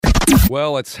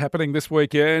Well, it's happening this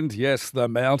weekend. Yes, the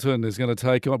mountain is going to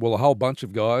take on, well, a whole bunch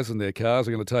of guys and their cars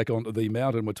are going to take on the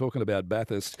mountain. We're talking about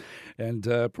Bathurst. And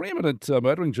preeminent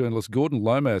motoring journalist Gordon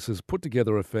Lomas has put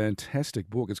together a fantastic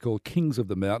book. It's called Kings of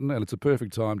the Mountain, and it's a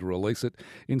perfect time to release it.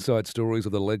 Inside stories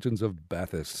of the legends of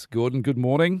Bathurst. Gordon, good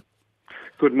morning.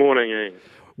 Good morning, Ian.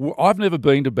 Well, I've never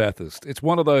been to Bathurst. It's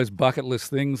one of those bucket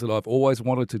list things that I've always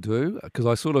wanted to do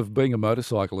because being a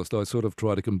motorcyclist, I sort of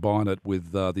try to combine it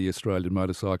with the Australian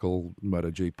motorcycle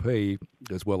MotoGP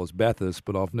as well as Bathurst,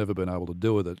 but I've never been able to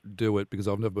do it because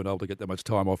I've never been able to get that much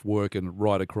time off work and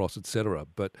ride across, etc.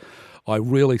 But I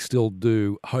really still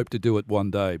do hope to do it one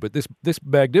day. But this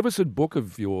magnificent book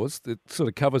of yours that sort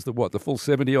of covers the full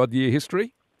 70-odd year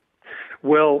history?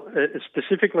 Well, it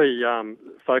specifically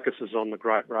focuses on the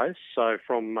Great Race, so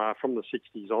from the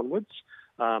 60s onwards.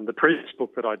 The previous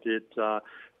book that I did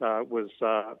was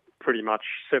pretty much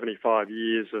 75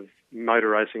 years of motor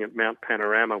racing at Mount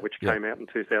Panorama, which came out in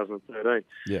 2013.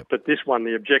 Yeah. But this one,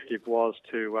 the objective was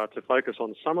to focus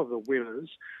on some of the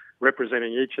winners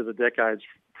representing each of the decades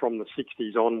from the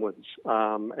 60s onwards,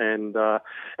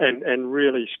 and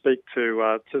really speak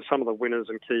to some of the winners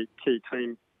and key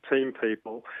team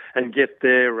people and get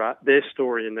their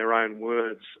story in their own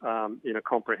words in a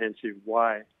comprehensive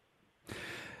way.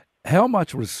 How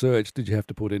much research did you have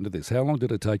to put into this? How long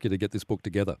did it take you to get this book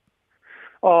together?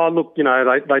 Oh, look,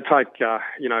 they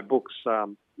take, books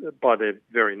by their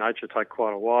very nature take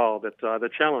quite a while. But the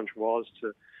challenge was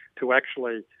to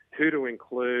actually who to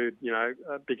include,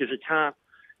 because you can't,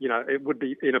 it would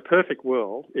be, in a perfect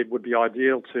world, it would be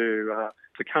ideal to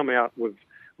come out with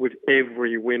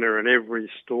every winner and every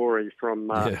story from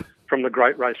the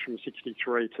Great Race from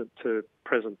 '63 to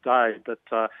present day, but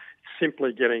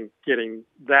simply getting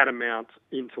that amount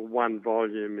into one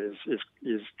volume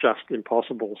is just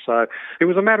impossible. So it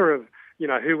was a matter of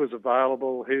who was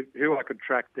available, who I could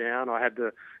track down. I had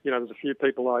to, there's a few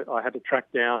people I had to track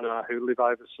down who live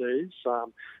overseas.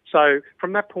 So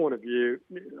from that point of view,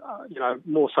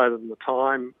 more so than the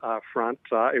time front,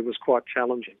 it was quite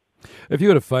challenging. Have you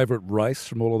got a favourite race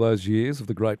from all of those years of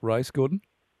the Great Race, Gordon?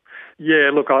 Yeah,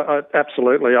 look, I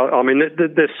absolutely. I mean,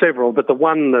 there's several, but the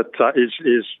one that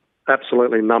is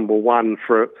absolutely number one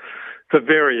for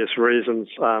various reasons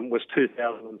was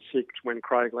 2006 when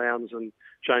Craig Lowndes and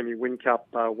Jamie Whincup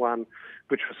won,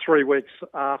 which was 3 weeks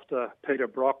after Peter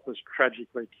Brock was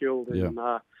tragically killed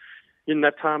in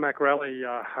that tarmac rally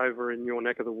over in your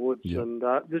neck of the woods. Yeah. And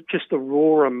just the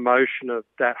raw emotion of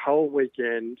that whole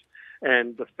weekend.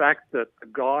 And the fact that the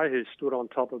guy who stood on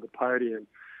top of the podium,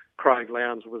 Craig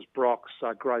Lowndes, was Brock's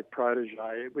great protege.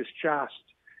 It was just,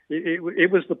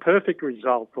 it was the perfect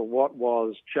result for what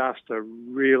was just a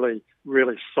really,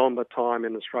 really sombre time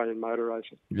in Australian motor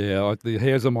racing. Yeah, the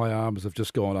hairs on my arms have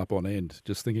just gone up on end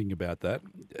just thinking about that.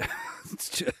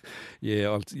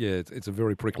 It's a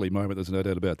very prickly moment. There's no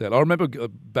doubt about that. I remember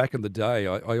back in the day,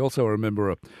 I also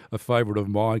remember a favourite of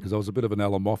mine because I was a bit of an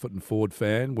Alan Moffat and Ford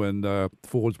fan when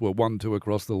Fords were 1-2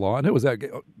 across the line. Who was that?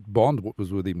 Bond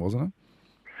was with him, wasn't it?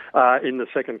 In the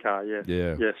second car, yes.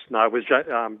 Yeah. Yes. No, it was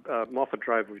Moffat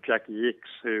drove with Jackie Ickx,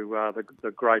 who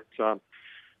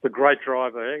the great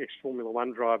driver, ex-Formula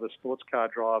One driver, sports car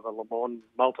driver,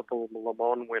 multiple Le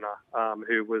Mans winner,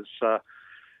 who was,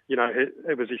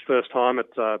 it was his first time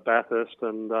at Bathurst,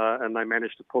 and they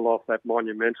managed to pull off that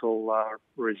monumental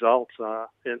result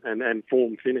and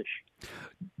form finish.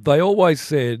 They always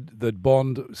said that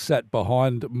Bond sat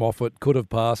behind Moffat, could have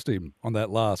passed him on that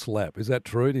last lap. Is that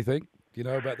true, do you think? Do you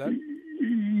know about that?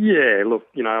 Yeah, look,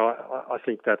 I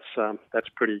think that's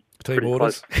pretty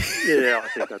orders. Close. Yeah, I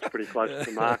think that's pretty close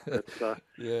to the mark. But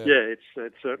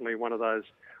it's certainly one of those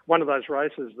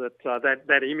races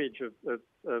that image of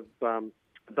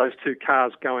those two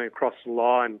cars going across the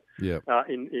line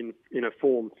in a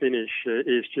form finish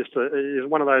is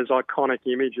one of those iconic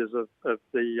images of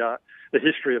the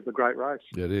history of the Great Race.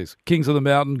 Yeah, it is. Kings of the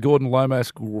Mountain, Gordon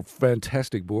Lomas,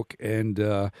 fantastic book, and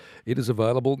it is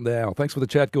available now. Thanks for the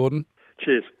chat, Gordon.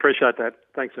 Cheers. Appreciate that.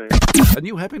 Thanks, Ian. A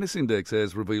new happiness index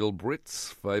has revealed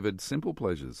Brits favoured simple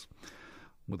pleasures,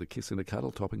 with a kiss and a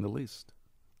cuddle topping the list.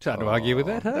 It's hard to argue with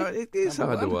that, huh? No, it is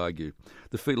hard to argue.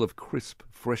 The feel of crisp,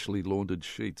 freshly laundered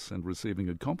sheets and receiving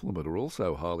a compliment are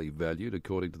also highly valued,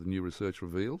 according to the new research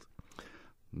revealed.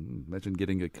 Imagine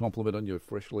getting a compliment on your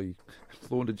freshly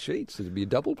laundered sheets. It'd be a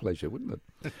double pleasure, wouldn't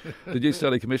it? The new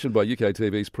study commissioned by UK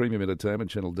TV's premium entertainment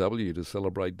Channel W to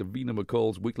celebrate Davina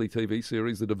McCall's weekly TV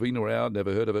series, The Davina Hour,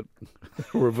 never heard of it,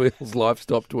 reveals life's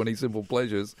top 20 simple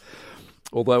pleasures.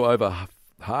 Although over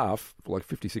half, like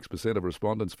 56% of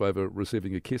respondents favour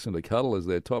receiving a kiss and a cuddle as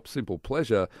their top simple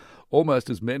pleasure. Almost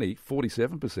as many,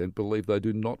 47%, believe they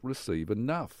do not receive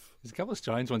enough. There's a couple of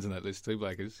strange ones in that list too,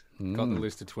 Blackers. Got the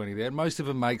list of 20 there. Most of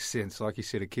them make sense. Like you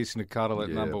said, a kiss and a cuddle at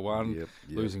number one,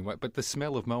 losing weight. But the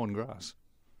smell of mowing grass.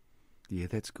 Yeah,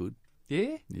 that's good.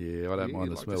 Yeah? Yeah, I don't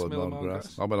mind the smell of mowing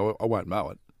grass. I mean, I won't mow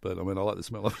it, but I mean, I like the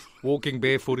smell of it. Walking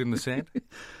barefoot in the sand.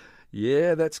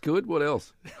 Yeah, that's good. What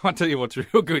else? I'll tell you what's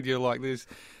real good. You're like this.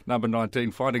 Number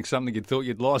 19, finding something you thought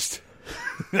you'd lost.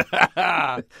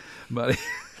 Money,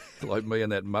 like me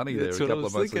and that money there That's a couple what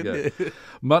of I months was ago. thinking.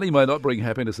 Money may not bring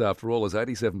happiness after all, as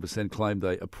 87% claim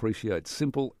they appreciate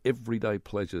simple, everyday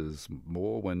pleasures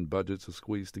more when budgets are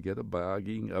squeezed together.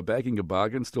 Bagging a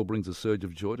bargain still brings a surge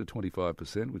of joy to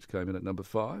 25%, which came in at number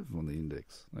 5 on the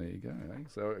index. There you go. Eh?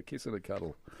 So a kiss and a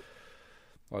cuddle.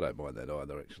 I don't mind that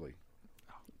either, actually.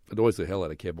 It annoys the hell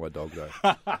out of Kev, my dog, though.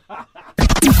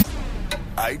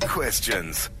 8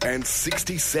 questions and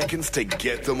 60 seconds to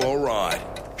get them all right.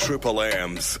 Triple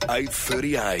M's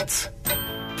 8:38.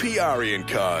 Piari &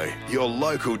 Co, your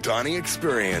local dining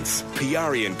experience.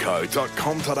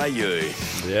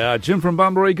 piariandco.com.au. Yeah, Jim from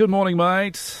Bunbury. Good morning,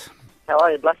 mate. How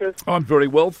are you, Blackers? I'm very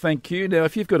well, thank you. Now,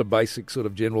 if you've got a basic sort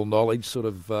of general knowledge, sort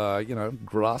of,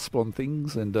 grasp on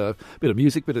things and a bit of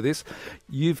music, bit of this,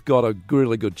 you've got a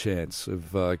really good chance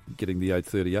of getting the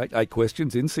 838. 8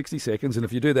 questions in 60 seconds. And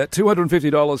if you do that,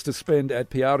 $250 to spend at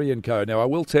Piari & Co. Now, I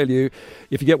will tell you,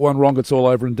 if you get one wrong, it's all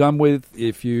over and done with.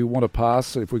 If you want to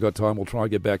pass, if we've got time, we'll try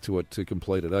and get back to it to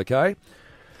complete it, okay?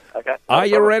 Okay. Are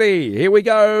you ready? Here we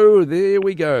go. There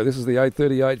we go. This is the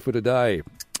 838 for today.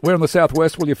 Where in the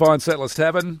southwest will you find Settlers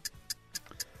Tavern?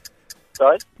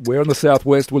 Sorry? Where in the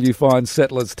southwest will you find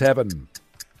Settlers Tavern?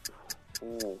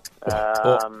 Ooh,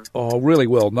 really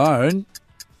well known.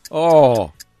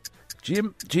 Oh,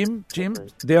 Jim,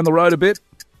 down the road a bit,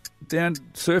 down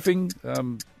surfing,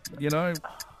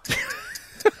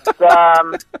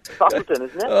 Bustleton,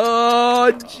 isn't it?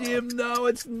 Oh, Jim, no,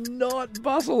 it's not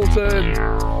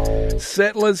Bustleton.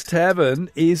 Settlers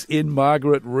Tavern is in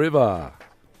Margaret River.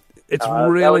 It's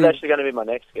really... That was actually going to be my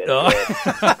next guess.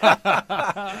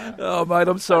 Oh, mate,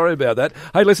 I'm sorry about that.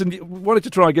 Hey, listen, why don't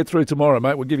you try and get through tomorrow,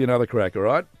 mate? We'll give you another crack, all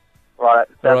right? Right.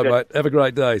 All right, good. mate. Have a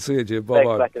great day. See you, Jim.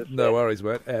 Bye-bye. No worries,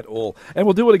 mate, at all. And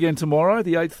we'll do it again tomorrow,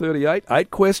 the 8:38. 8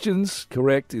 questions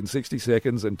correct in 60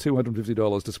 seconds and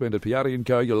 $250 to spend at Piatti &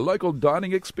 Co., your local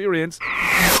dining experience.